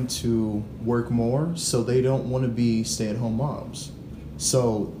inclined to work more, so they don't want to be stay-at-home moms.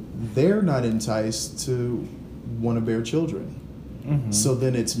 So they're not enticed to want to bear children. Mm-hmm. So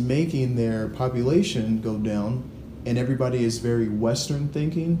then it's making their population go down, and everybody is very Western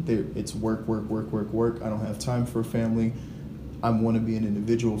thinking. It's work, work, work, work, work. I don't have time for a family. I want to be an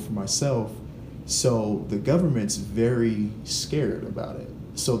individual for myself. So the government's very scared about it.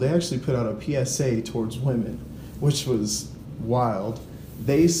 So they actually put out a PSA towards women, which was wild.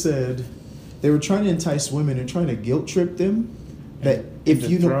 They said they were trying to entice women and trying to guilt trip them that if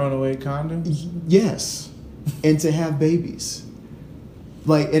you throwing away condoms, yes, and to have babies,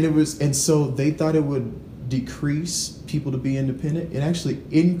 and so they thought it would decrease people to be independent. It actually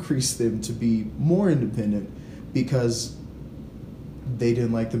increased them to be more independent because they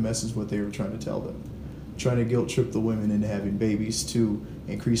didn't like the message what they were trying to tell them, trying to guilt trip the women into having babies to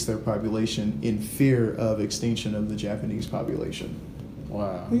increase their population in fear of extinction of the Japanese population.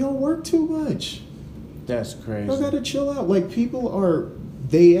 Wow. We all work too much. That's crazy. Y'all gotta chill out. Like,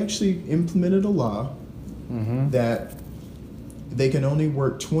 they actually implemented a law that they can only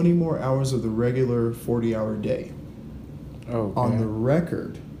work 20 more hours of the regular 40-hour day. Okay. On the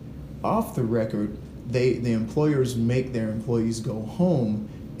record. Off the record, the employers make their employees go home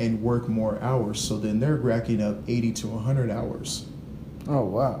and work more hours, so then they're racking up 80 to 100 hours. Oh,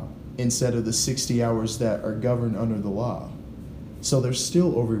 wow. Instead of the 60 hours that are governed under the law. So they're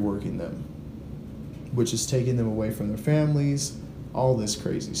still overworking them, which is taking them away from their families, all this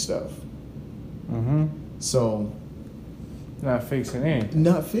crazy stuff. Mm-hmm. So... Not fixing anything.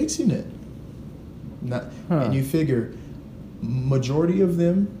 Not fixing it. And you figure, majority of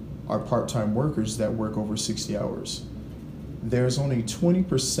them are part-time workers that work over 60 hours. There's only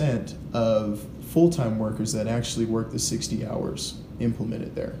 20% of full-time workers that actually work the 60 hours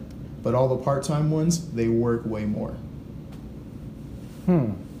implemented there. But all the part-time ones, they work way more.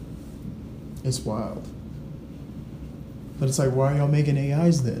 It's wild. But it's like, why are y'all making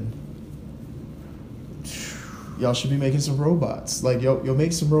AIs then? Y'all should be making some robots. Like, you'll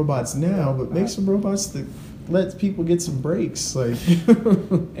make some robots now, but make some robots that let people get some breaks. Like,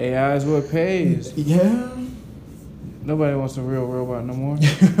 AI is what pays. Yeah. Nobody wants a real robot no more.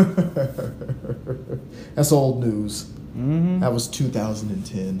 That's old news. Mm-hmm. That was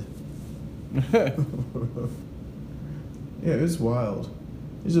 2010. Yeah, it's wild.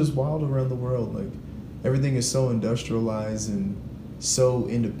 It's just wild around the world. Like, everything is so industrialized and so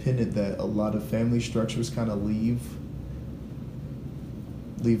independent that a lot of family structures kind of leave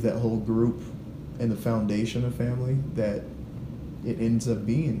that whole group and the foundation of family, that it ends up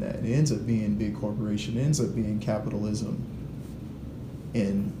being that. It ends up being big corporation. It ends up being capitalism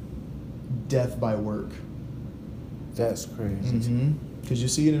and death by work. That's crazy. Because you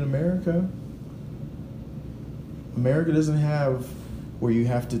see it in America. America doesn't have where you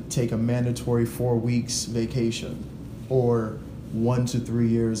have to take a mandatory 4 weeks vacation or 1 to 3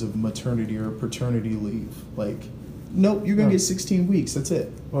 years of maternity or paternity leave. Like, nope, you're gonna get 16 weeks. That's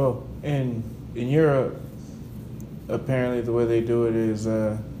it. Well, in Europe, apparently the way they do it is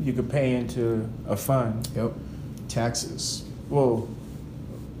you could pay into a fund. Yep. Taxes. Well,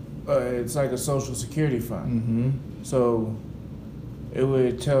 it's like a social security fund. So it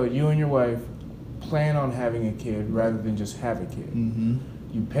would tell you and your wife, plan on having a kid rather than just have a kid.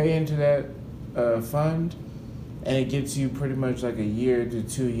 You pay into that fund, and it gets you pretty much like a year to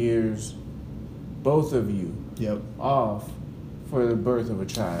 2 years, both of you, off for the birth of a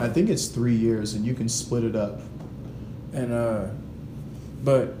child. I think it's 3 years, and you can split it up. And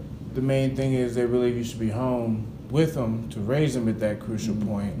but the main thing is they believe you should be home with them to raise them at that crucial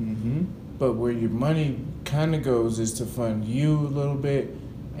point. But where your money kind of goes is to fund you a little bit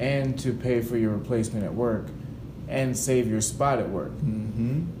and to pay for your replacement at work and save your spot at work.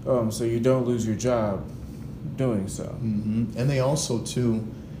 So you don't lose your job doing so. And they also too,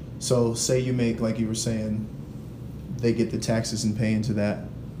 so say you make, like you were saying, they get the taxes and pay into that.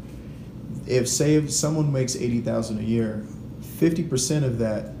 If someone makes $80,000 a year, 50% of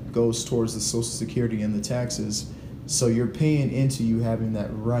that goes towards the Social Security and the taxes. So you're paying into you having that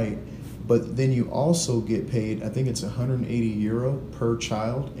right. But then you also get paid, I think it's €180 per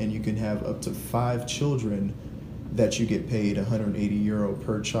child, and you can have up to 5 children that you get paid €180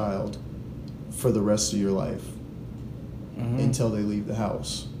 per child for the rest of your life until they leave the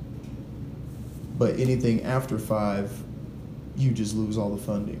house. But anything after 5, you just lose all the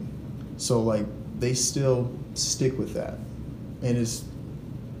funding. So like, they still stick with that, and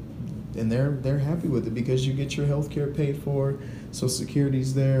they're happy with it because you get your health care paid for, Social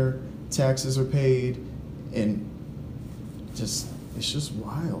Security's there, taxes are paid, and it's just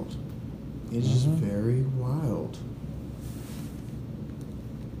wild. It's just very wild.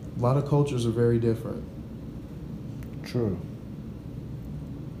 A lot of cultures are very different. True.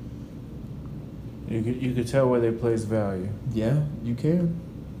 You could tell where they place value. Yeah, you can.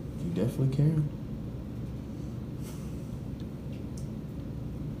 You definitely can.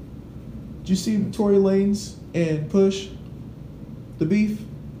 Did you see Tory Lanez and Push the beef?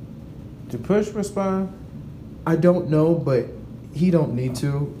 Did Push respond? I don't know, but he don't need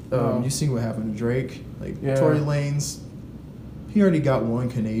to. No. You see what happened to Drake? Like Yeah. Tory Lanez, he already got one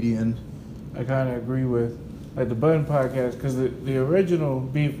Canadian. I kind of agree with like the Button podcast because the original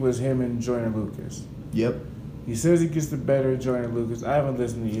beef was him and Joyner Lucas. Yep. He says he gets the better of Joyner Lucas. I haven't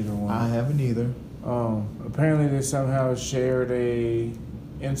listened to either one. I haven't either. Apparently they somehow shared a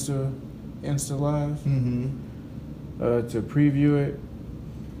Insta Live Mm-hmm. to preview it.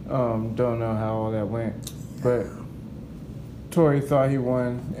 Don't know how all that went, but Tory thought he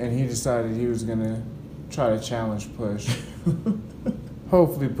won, and he decided he was gonna try to challenge Push.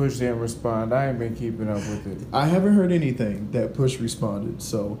 Hopefully, Push didn't respond. I ain't been keeping up with it. I haven't heard anything that Push responded.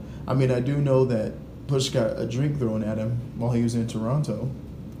 So, I mean, I do know that Push got a drink thrown at him while he was in Toronto.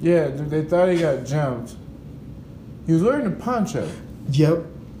 Yeah, they thought he got jumped. He was wearing a poncho. Yep.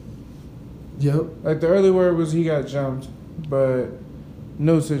 Like the early word was he got jumped, but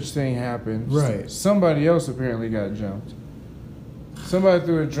no such thing happened. Right. Somebody else apparently got jumped. Somebody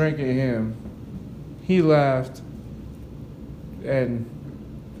threw a drink at him. He laughed, and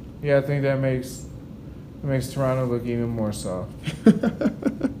yeah, I think that makes Toronto look even more soft.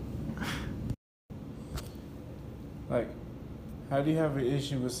 Like, how do you have an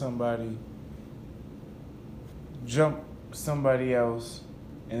issue with somebody jump somebody else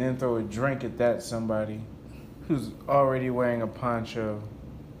and then throw a drink at that somebody who's already wearing a poncho?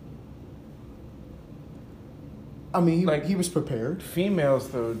 I mean, Like- he was prepared. Females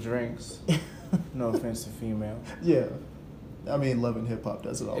throw drinks. No offense to female. Yeah. I mean, Love and Hip Hop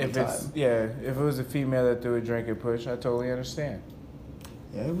does it all If the it's time. if it was a female that threw a drink at Push, I totally understand.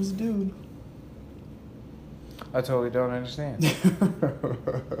 Yeah, it was a dude. I totally don't understand.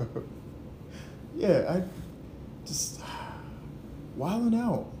 Yeah, I just wilding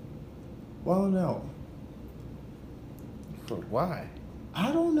out. For why?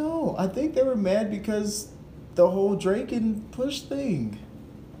 I don't know. I think they were mad because the whole Drake and Push thing.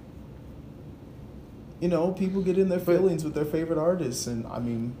 You know, people get in their feelings with their favorite artists, and I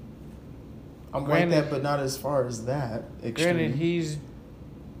mean, I'm like Granted- that, but not as far as that. Extreme. Granted, he's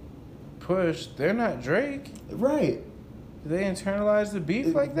Push. They're not Drake. Right. Do they internalize the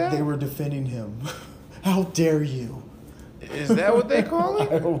beef like that? They were defending him. How dare you? Is that what they call I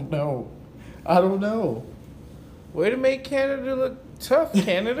it? don't know. Way to make Canada look tough,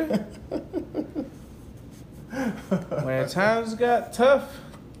 Canada. When times got tough,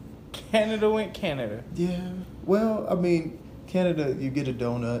 Canada went Canada. Yeah. Well, I mean, Canada, you get a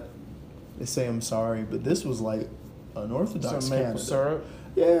donut, they say I'm sorry, but this was like unorthodox Some maple Canada. syrup.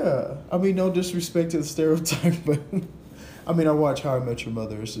 Yeah. I mean, no disrespect to the stereotype, but I mean, I watch How I Met Your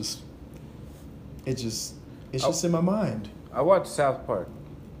Mother. It's just in my mind. I watched South Park.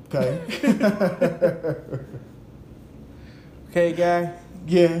 Okay. Okay, guy.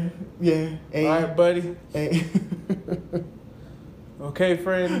 Yeah. Hey, All right, buddy. hey. Okay,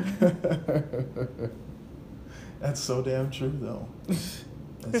 friend. That's so damn true, though.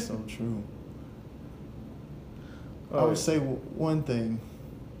 That's so true. I would say one thing.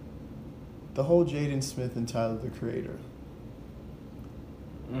 The whole Jaden Smith and Tyler, the Creator,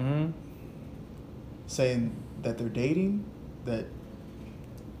 Mm-hmm. saying that they're dating, that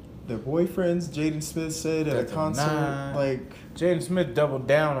they're boyfriends. Jaden Smith said at a That they're concert, not. like, Jaden Smith doubled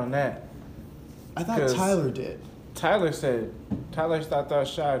down on that. I thought 'Cause- Tyler did. Tyler thought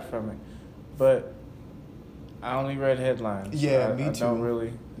shied from it, but I only read headlines. Yeah, I me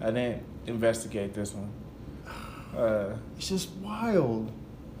too. I didn't investigate this one. It's just wild.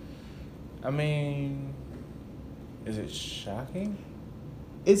 I mean, is it shocking?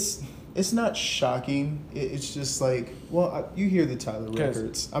 It's not shocking. It's just like, well, you hear the Tyler 'Cause-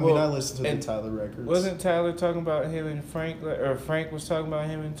 records. I mean, well, I listen to the and Tyler records. Wasn't Tyler talking about him and Frank, or Frank was talking about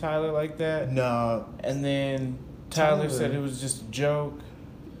him and Tyler like that? Nah, And then Tyler Tyler- said it was just a joke.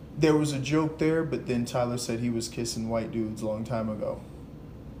 there was a joke there, but then Tyler said he was kissing white dudes a long time ago.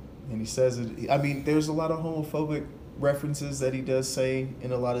 And he says it. I mean, there's a lot of homophobic references that he does say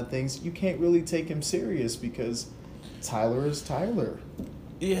in a lot of things. You can't really take him serious because Tyler is Tyler.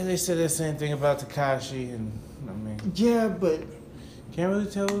 Yeah, they said that same thing about Tekashi, and I mean, Yeah, but can't really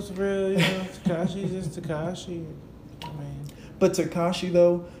tell what's real. You know, Tekashi's just Tekashi. I mean, Tekashi,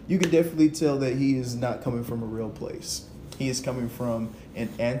 though, you can definitely tell that he is not coming from a real place. He is coming from an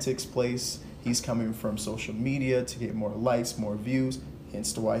antics place. He's coming from social media to get more likes, more views.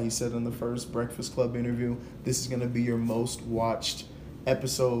 Hence to why he said in the first Breakfast Club interview, this is going to be your most watched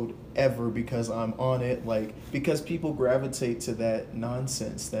episode ever because I'm on it. Like, because people gravitate to that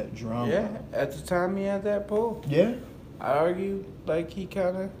nonsense, that drama. Yeah, at the time he had that pull. Yeah. I argue like he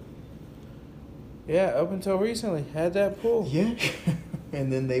kind of, up until recently, had that pull. Yeah.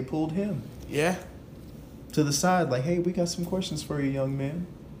 And then they pulled him. Yeah. To the side, like, hey, we got some questions for you, young man.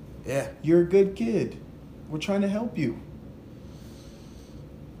 Yeah. You're a good kid. We're trying to help you.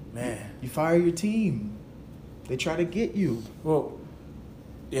 Man. You fire your team. They try to get you. Well,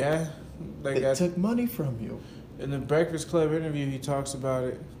 yeah. Like They took money from you. in the Breakfast Club interview, he talks about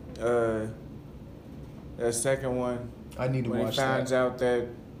it. That second one. I need to when watch he finds that. out that,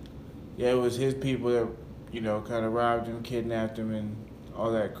 it was his people that, kind of robbed him, kidnapped him, and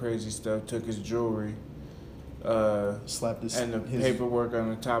all that crazy stuff, took his jewelry. Slapped his... And the paperwork on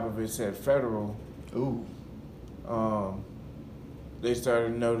the top of it said federal. Ooh. They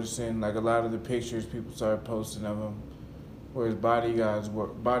started noticing, like, a lot of the pictures people started posting of him, where his bodyguards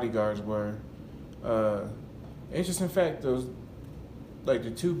were. Interesting fact, those, like, the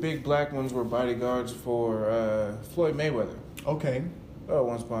two big black ones were bodyguards for Floyd Mayweather. Okay.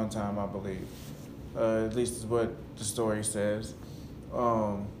 Once upon a time, I believe. At least is what the story says.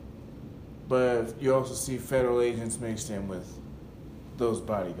 But you also see federal agents mixed in with those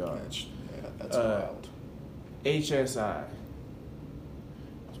bodyguards. That's wild. HSI.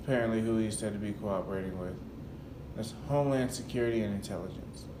 It's apparently who he's said to be cooperating with. That's Homeland Security and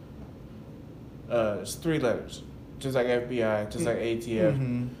Intelligence. It's 3 letters. Just like FBI, just like ATF.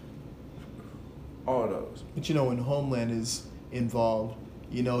 Mm-hmm. All those. But when Homeland is involved,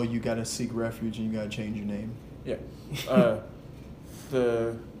 you got to seek refuge and you got to change your name. Yeah.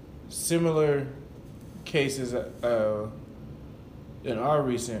 The similar cases in our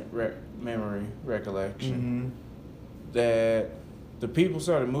recent recollection that the people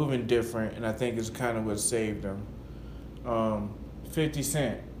started moving different, and I think it's kind of what saved them. 50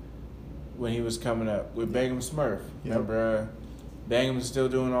 Cent, when he was coming up with Bangum Smurf. Yep. Remember, Bangum was still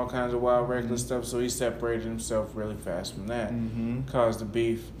doing all kinds of wild, reckless stuff, so he separated himself really fast from that. Caused the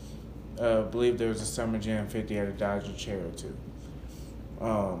beef. I believe there was a Summer Jam 50 had to dodge a chair or two.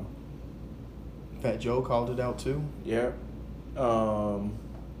 Fat Joe called it out too. Yep. The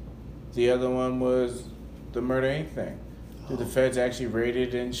other one was the Murder Inc. thing. The feds actually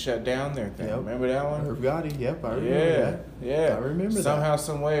raided and shut down their thing. Yep. Remember that one? Irv Gotti. Yep, I remember that. Yeah. I remember that. Somehow,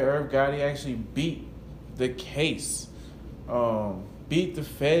 some way, Irv Gotti actually beat the case. Beat the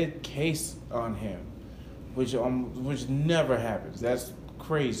Fed case on him, which never happens. That's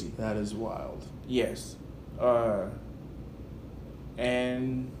crazy. That is wild. Yes.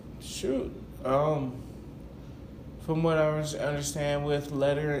 And shoot, from what I understand with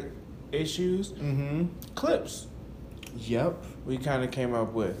letter issues, clips. Yep. We kind of came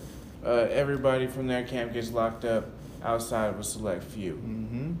up with. Everybody from their camp gets locked up outside of a select few.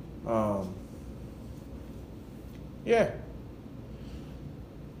 Yeah.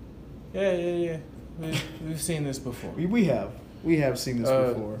 We've seen this before. We have seen this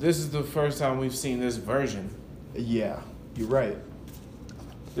before. This is the first time we've seen this version. Yeah, you're right.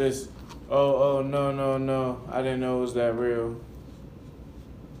 This, no, I didn't know it was that real.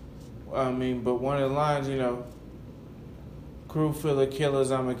 I mean, but one of the lines, crew full of killers,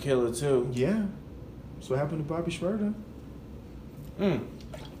 I'm a killer too. Yeah. That's what happened to Bobby Shmurda.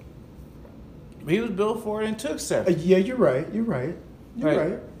 He was built for it and took 7. Yeah, you're right. You're right.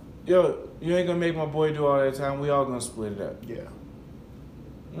 Yo, you ain't gonna make my boy do all that time. We all gonna split it up. Yeah.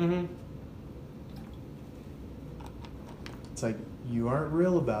 It's like, you aren't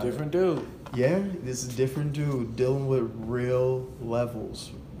real about Different it. dude. Yeah, this is a different dude dealing with real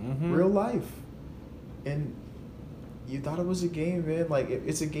levels. Real life. And you thought it was a game, man. Like,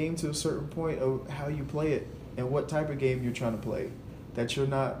 it's a game to a certain point of how you play it and what type of game you're trying to play that you're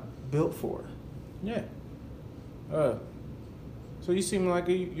not built for. Yeah. So you seem like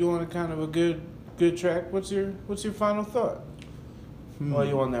you on a kind of a good track. What's your final thought while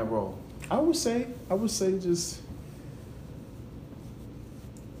you on that roll? I would say just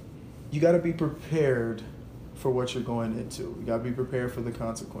you got to be prepared for what you're going into. You got to be prepared for the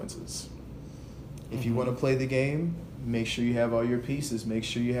consequences. If you want to play the game, make sure you have all your pieces. Make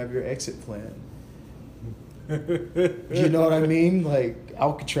sure you have your exit plan. You know what I mean? Like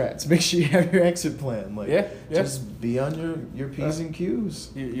Alcatraz. Make sure you have your exit plan. Like, just be on your P's and Q's.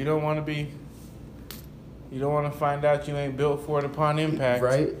 You don't want to be. You don't want to find out you ain't built for it upon impact.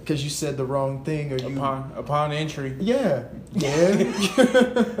 Right? Because you said the wrong thing, or upon entry. Yeah. I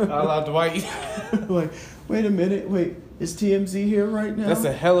allowed Dwight. Like, wait a minute. Wait, is TMZ here right now? That's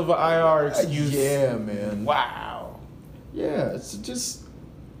a hell of an IR excuse. Yeah, man.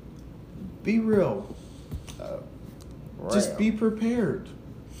 Just be prepared.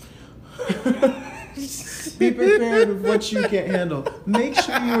 Be prepared of what you can't handle. Make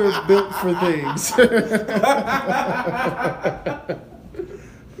sure you are built for things.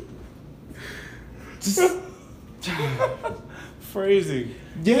 Just phrasing.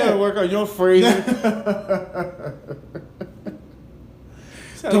 Yeah. You gotta work on your phrasing.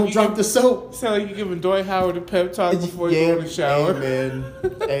 Don't drop the soap. Sound like you're giving Dwight Howard a pep talk before you go in the shower. Hey, man.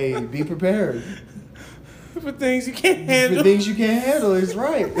 Hey, be prepared. For things you can't handle. For things you can't handle. It's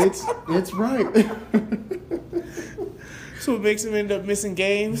right. It's right. So it makes him end up missing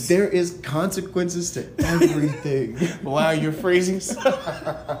games? There is consequences to everything. Wow, your phrasing.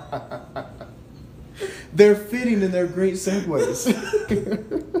 They're fitting and they're great segues.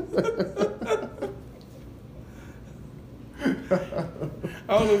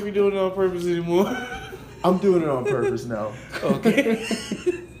 I don't know if you're doing it on purpose anymore. I'm doing it on purpose now. Okay.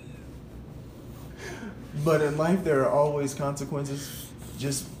 But in life, there are always consequences.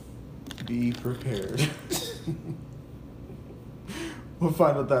 Just be prepared. What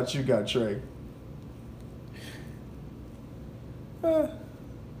final thoughts you got, Trey?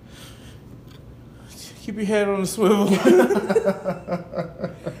 Keep your head on the swivel.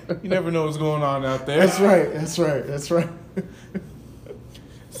 You never know what's going on out there. That's right. That's right. That's right.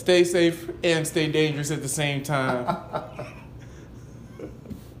 Stay safe and stay dangerous at the same time.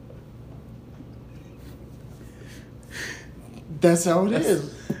 That's how it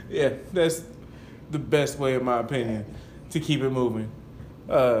is. Yeah, that's the best way, in my opinion, to keep it moving.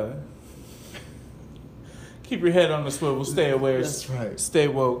 Keep your head on the swivel. Stay aware. That's right. Stay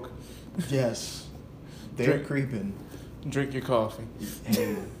woke. Yes. They're Drink- creeping. Drink your coffee.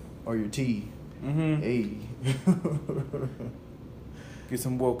 Hey. Or your tea. Mm-hmm. Hey. Get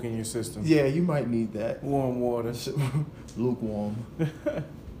some woke in your system. Yeah, you might need that. Warm water. Lukewarm.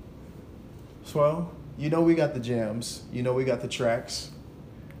 Swell. You know we got the jams. You know we got the tracks.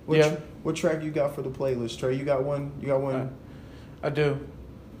 What track you got for the playlist, Trey? You got one? You got one? I do.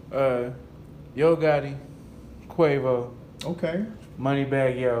 Yo Gotti, Quavo, Okay.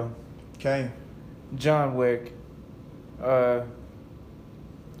 Moneybagg Yo, Okay. John Wick.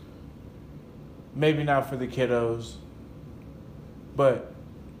 Maybe not for the kiddos, but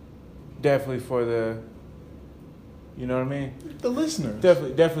definitely for the, you know what I mean? The listeners.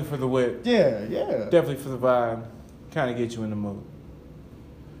 Definitely for the whip. Yeah, yeah. Definitely for the vibe. Kind of get you in the mood.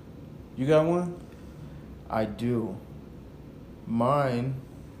 You got one? I do. Mine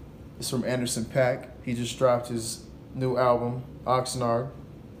is from Anderson .Paak. He just dropped his new album, Oxnard,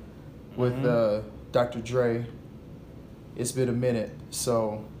 with Dr. Dre. It's been a minute.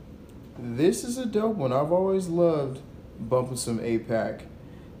 So this is a dope one. I've always loved bumping some APAC.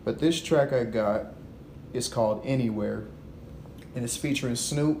 But this track I got is called Anywhere. And it's featuring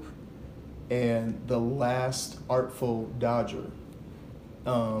Snoop and The Last Artful Dodger.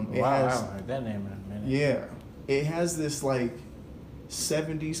 Wow, I haven't heard that name in a minute. Yeah. It has this like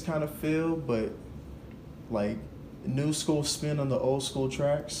 70s kind of feel, but like new school spin on the old school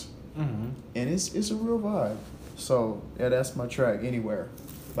tracks. Mm-hmm. And it's a real vibe. So yeah, that's my track, Anywhere,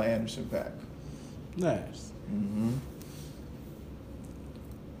 by Anderson .Paak. Nice. Mm-hmm.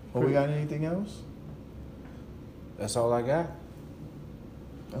 Well, we got anything else? That's all I got.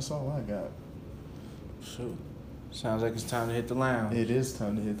 That's all I got. Shoot. Sounds like it's time to hit the lounge. It is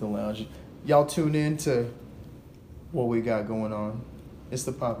time to hit the lounge. Y'all tune in to what we got going on. It's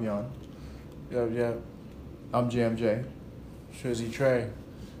the Papillon. Yep. I'm Jam J. Shrizzy Trey.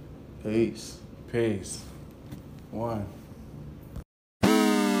 Peace. Peace. One.